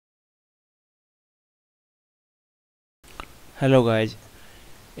Hello guys,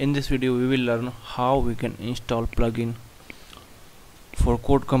 in this video we will learn how we can install plugin for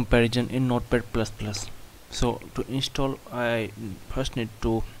code comparison in Notepad++. So to install, I first need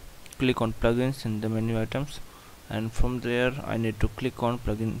to click on plugins in the menu items, and from there I need to click on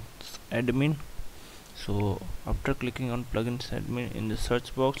plugins admin. So after clicking on plugins admin, in the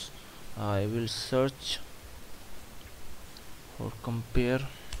search box I will search for compare,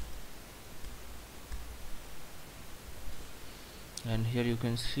 and here you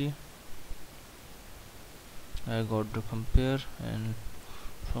can see I got to compare, and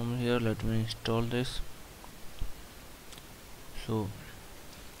from here let me install this. So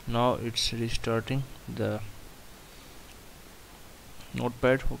now it's restarting the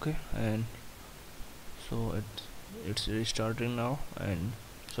Notepad, okay, and so it's restarting now, and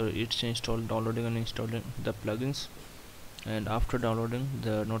so it's downloading and installing the plugins, and after downloading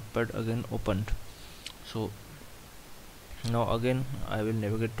the Notepad again opened. So now again I will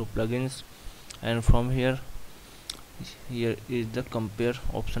navigate to plugins, and from here is the compare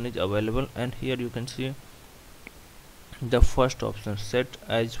option is available, and here you can see the first option, set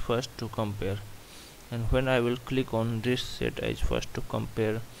as first to compare. And when I will click on this set as first to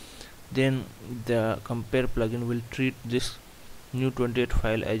compare, then the compare plugin will treat this new 28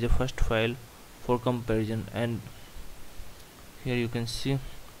 file as a first file for comparison. And here you can see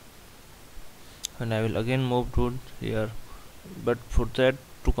when I will again move to here, but for that,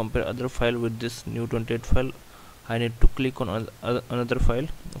 to compare other file with this new 28 file, I need to click on another file,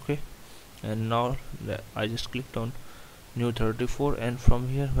 okay, and now I just clicked on new 34, and from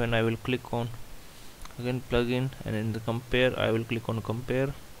here when I will click on again plugin, and in the compare I will click on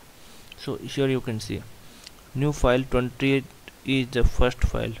compare. So here you can see new file 28 is the first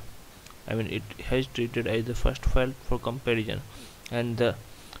file, I mean it has treated as the first file for comparison, and the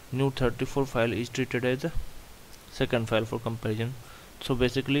new 34 file is treated as the second file for comparison. So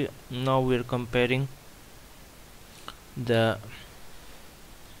basically now we are comparing the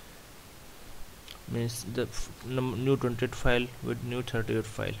new 28 file with new 38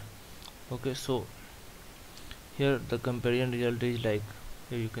 file, okay. So here the comparison result is like,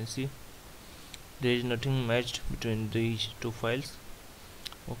 here you can see there is nothing matched between these two files,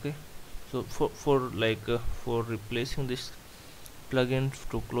 okay. So for replacing this plugin,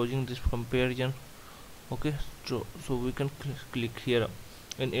 to closing this comparison, okay, so we can click here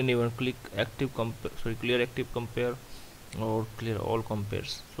and anyone click active clear active compare or clear all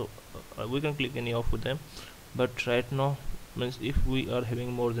compares. So we can click any of them, but right now means if we are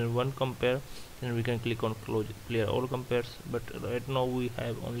having more than one compare, then we can click on clear all compares, but right now we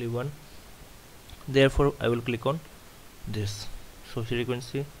have only one, therefore I will click on this. So here you can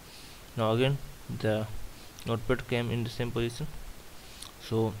see now again the Notepad came in the same position.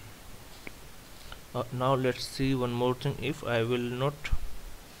 So now let's see one more thing. If I will not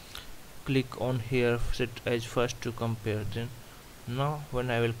click on here set as first to compare, then now when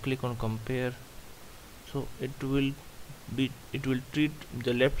I will click on compare, so it will treat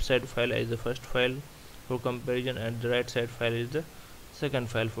the left side file as the first file for comparison, and the right side file is the second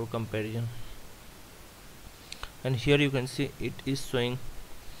file for comparison. And here you can see it is showing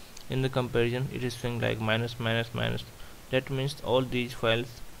in the comparison, it is showing like minus minus minus. That means all these files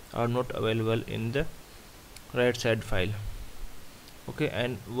are not available in the right side file, okay.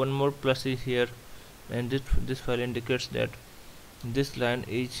 And one more plus is here, and this file indicates that this line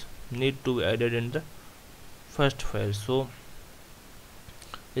is need to be added in the first file. So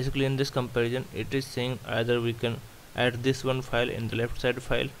basically in this comparison it is saying either we can add this one file in the left side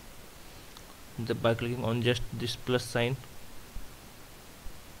file by clicking on just this plus sign,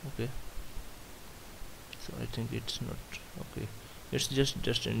 okay. So I think it's not okay, it's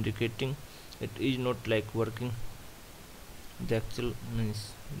just indicating it is not like working. The actual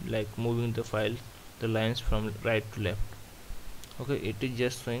means like moving the file, the lines from right to left, okay. It is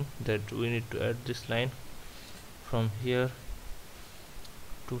just showing that we need to add this line from here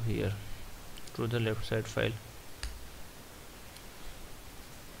to here to the left side file,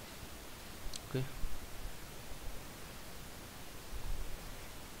 okay.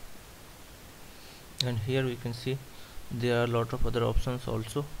 And here we can see there are a lot of other options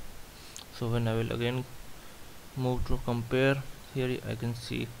also. So when I will again move to compare, here I can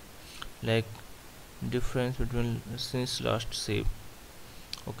see like difference between since last save,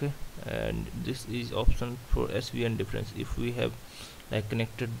 okay. And this is option for SVN difference. If we have like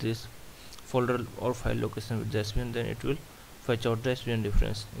connected this folder or file location with the SVN, then it will fetch out the SVN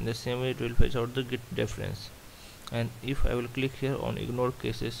difference. In the same way it will fetch out the Git difference. And if I will click here on ignore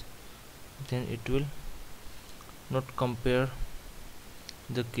cases, then it will not compare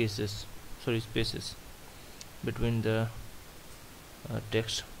the spaces between the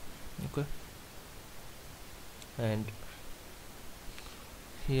text. Okay, and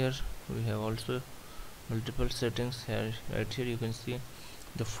here we have also multiple settings. Here, right here you can see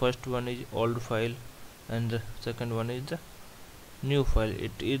the first one is old file and the second one is the new file.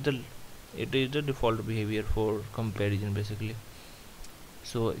 It is the default behavior for comparison basically.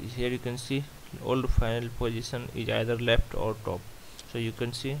 So here you can see old file position is either left or top. So you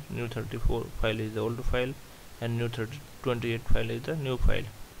can see new 34 file is the old file and new 28 file is the new file.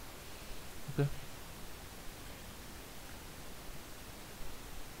 Okay,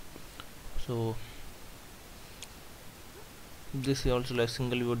 so this is also like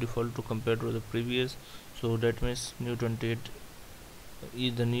single view default to compare to the previous. So that means new 28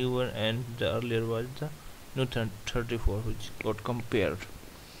 is the new one and the earlier was the new 34 which got compared.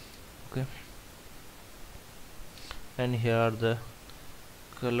 Okay, and here are the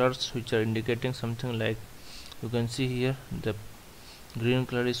colors which are indicating something, like you can see here the green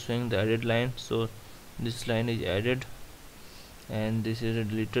color is showing the added line, so this line is added, and this is a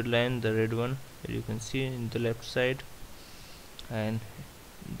deleted line, the red one you can see in the left side, and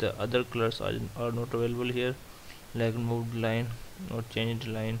the other colors are not available here, like moved line or changed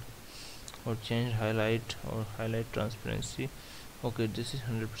line or changed highlight or highlight transparency. Okay, this is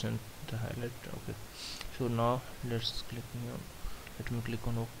 100% the highlight. Okay, so now let me click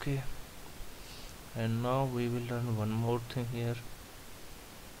on OK, and now we will learn one more thing here.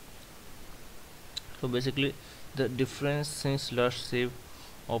 So basically the difference since last save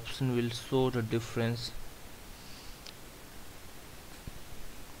option will show the difference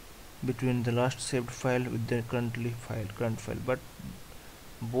between the last saved file with the current file, but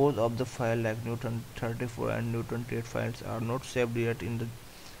both of the file like new 34 and new 28 files are not saved yet in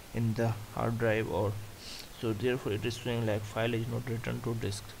the hard drive, or so therefore it is showing like file is not returned to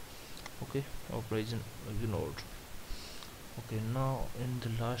disk. Okay, operation ignored. Okay, now in the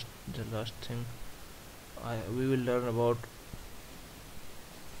last thing we will learn about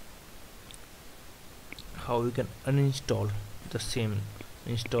how we can uninstall the same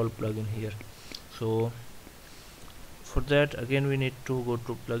install plugin here. So for that again we need to go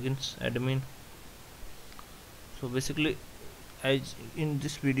to plugins admin. So basically, as in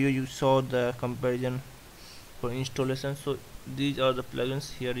this video you saw the comparison for installation, so these are the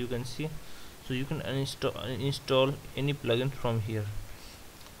plugins here you can see. So you can install any plugin from here.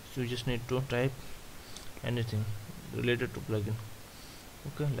 So you just need to type anything related to plugin.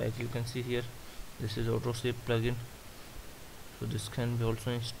 Okay, like you can see here, this is autosave plugin, so this can be also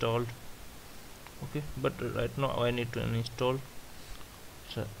installed. Okay, but right now I need to uninstall.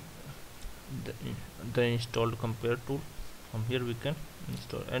 So the installed compare tool, from here we can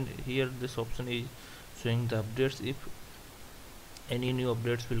install, and here this option is showing the updates. If any new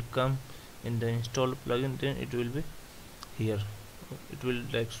updates will come in the installed plugin, then it will be here, it will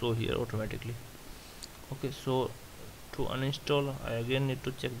like show here automatically. Okay, so to uninstall I again need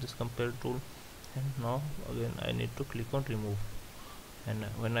to check this compare tool, and now again I need to click on remove, and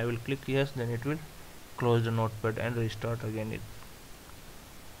when I will click yes, then it will close the notepad and restart again it.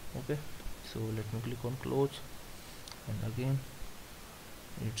 Okay, so let me click on close, and again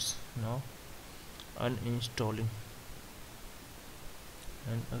it's now uninstalling,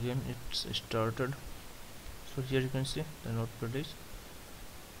 and again it's started. So here you can see the notepad is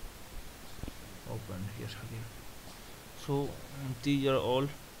open here again. So these are all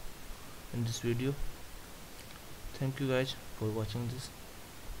in this video. Thank you guys for watching this,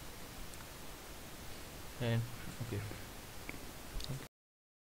 and okay.